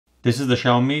This is the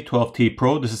Xiaomi 12T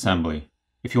Pro disassembly.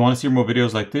 If you want to see more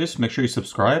videos like this, make sure you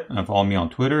subscribe and follow me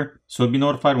on Twitter so you'll be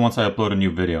notified once I upload a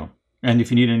new video. And if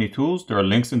you need any tools, there are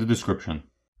links in the description.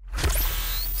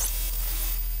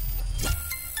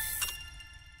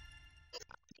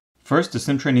 First, the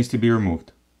SIM tray needs to be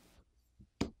removed.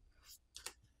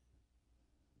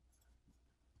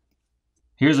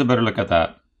 Here's a better look at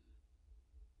that.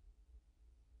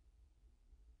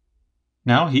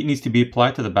 Now, heat needs to be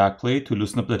applied to the back plate to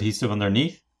loosen up the adhesive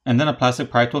underneath, and then a plastic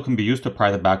pry tool can be used to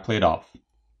pry the back plate off.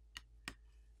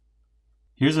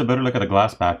 Here's a better look at the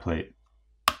glass back plate.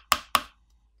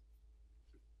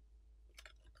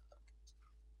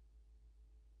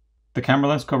 The camera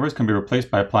lens covers can be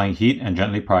replaced by applying heat and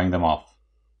gently prying them off.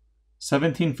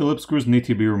 17 Phillips screws need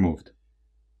to be removed.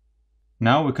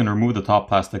 Now we can remove the top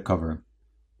plastic cover.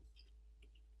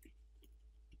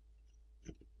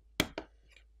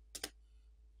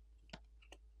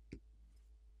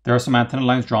 There are some antenna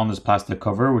lines drawn on this plastic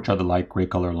cover, which are the light gray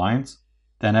color lines.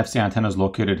 The NFC antenna is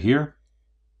located here,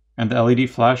 and the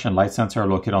LED flash and light sensor are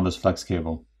located on this flex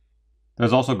cable.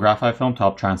 There's also graphite film to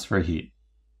help transfer heat.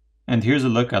 And here's a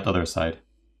look at the other side.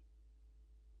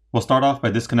 We'll start off by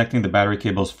disconnecting the battery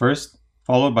cables first,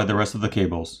 followed by the rest of the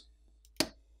cables.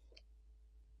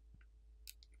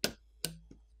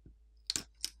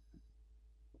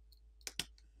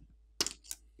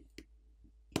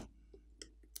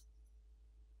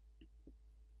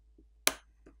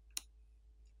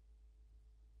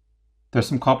 There's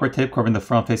some copper tape covering the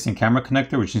front-facing camera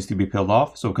connector which needs to be peeled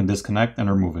off so we can disconnect and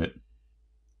remove it.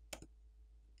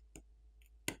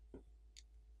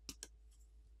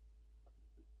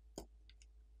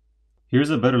 Here's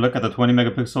a better look at the 20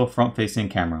 megapixel front-facing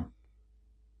camera.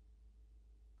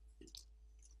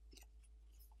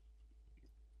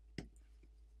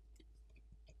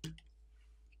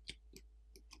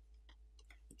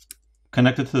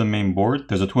 Connected to the main board,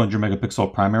 there's a 200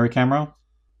 megapixel primary camera,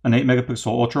 an 8 megapixel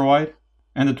ultra-wide,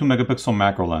 and a 2 megapixel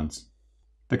macro lens.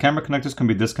 The camera connectors can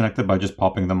be disconnected by just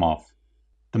popping them off.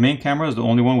 The main camera is the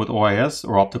only one with OIS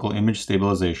or optical image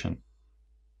stabilization.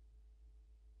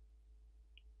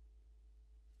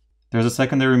 There's a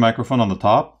secondary microphone on the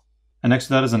top, and next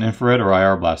to that is an infrared or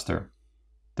IR blaster.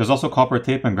 There's also copper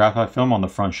tape and graphite film on the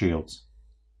front shields.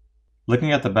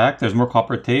 Looking at the back, there's more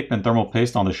copper tape and thermal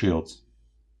paste on the shields.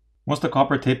 Once the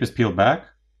copper tape is peeled back,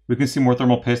 we can see more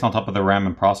thermal paste on top of the RAM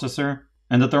and processor,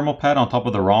 and the thermal pad on top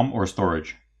of the ROM or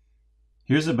storage.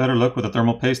 Here's a better look with the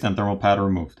thermal paste and thermal pad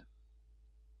removed.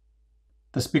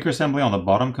 The speaker assembly on the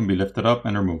bottom can be lifted up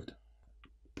and removed.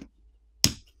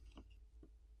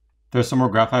 There's some more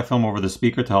graphite film over the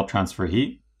speaker to help transfer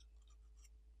heat.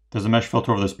 There's a mesh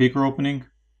filter over the speaker opening.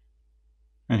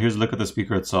 And here's a look at the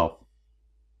speaker itself.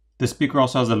 This speaker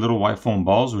also has the little white foam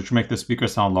balls which make the speaker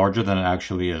sound larger than it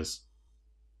actually is.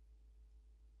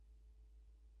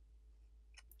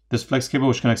 This flex cable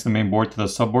which connects the main board to the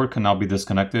subboard can now be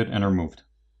disconnected and removed.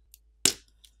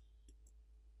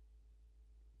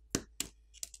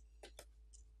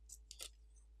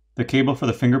 The cable for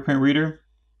the fingerprint reader,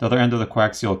 the other end of the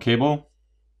coaxial cable,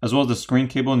 as well as the screen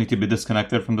cable need to be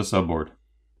disconnected from the subboard.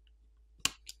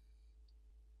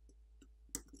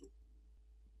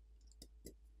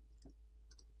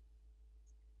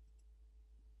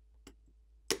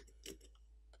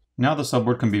 Now the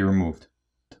subboard can be removed.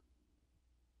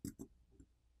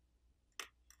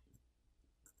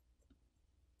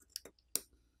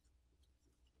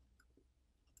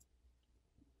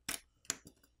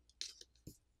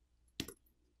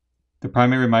 The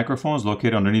primary microphone is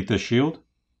located underneath the shield,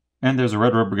 and there's a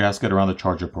red rubber gasket around the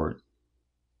charger port.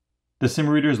 The SIM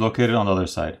reader is located on the other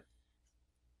side.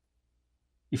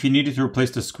 If you needed to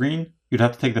replace the screen, you'd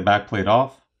have to take the back plate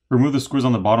off, remove the screws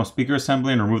on the bottom speaker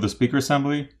assembly and remove the speaker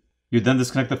assembly. You'd then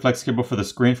disconnect the flex cable for the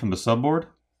screen from the subboard,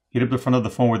 heat up the front of the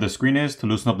phone where the screen is to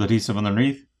loosen up the adhesive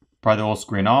underneath, pry the old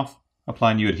screen off,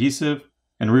 apply new adhesive,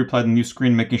 and reapply the new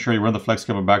screen, making sure you run the flex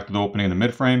cable back to the opening in the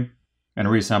midframe,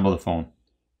 and reassemble the phone.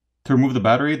 To remove the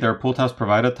battery, there are pull tabs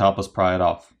provided to help us pry it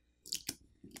off.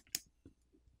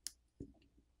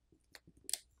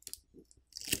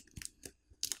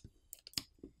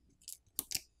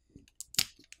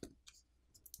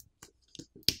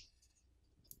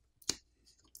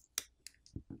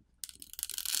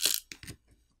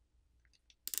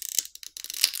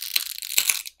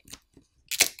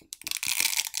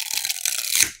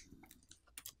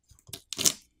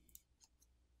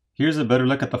 Here's a better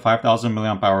look at the 5000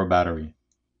 mAh battery.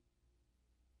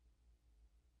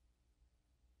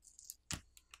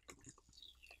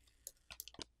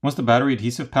 Once the battery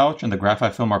adhesive pouch and the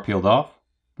graphite film are peeled off,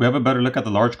 we have a better look at the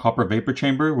large copper vapor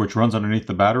chamber which runs underneath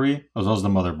the battery as well as the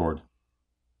motherboard.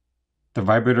 The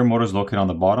vibrator motor is located on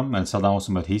the bottom and it's held down with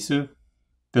some adhesive.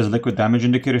 There's a liquid damage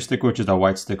indicator sticker, which is that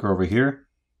white sticker over here,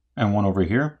 and one over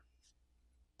here.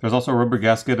 There's also a rubber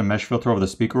gasket and mesh filter over the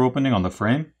speaker opening on the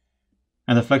frame.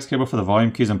 And the flex cable for the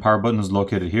volume keys and power button is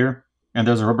located here. And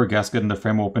there's a rubber gasket in the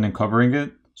frame opening covering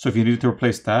it. So if you needed to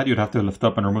replace that, you'd have to lift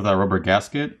up and remove that rubber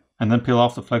gasket, and then peel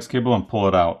off the flex cable and pull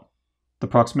it out. The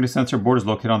proximity sensor board is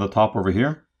located on the top over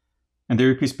here. And the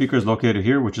earpiece speaker is located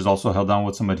here, which is also held down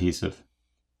with some adhesive.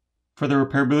 For the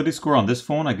repairability score on this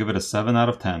phone, I give it a 7 out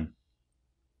of 10.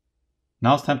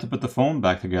 Now it's time to put the phone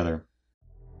back together.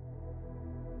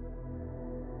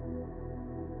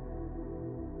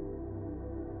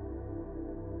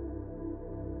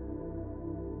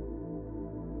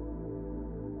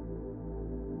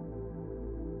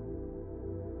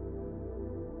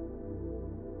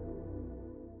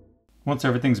 Once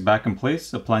everything's back in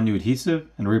place, apply new adhesive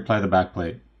and reapply the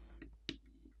backplate.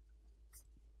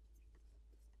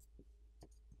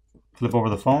 Flip over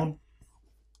the phone,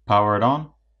 power it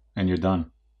on, and you're done.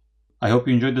 I hope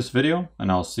you enjoyed this video,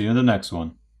 and I'll see you in the next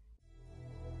one.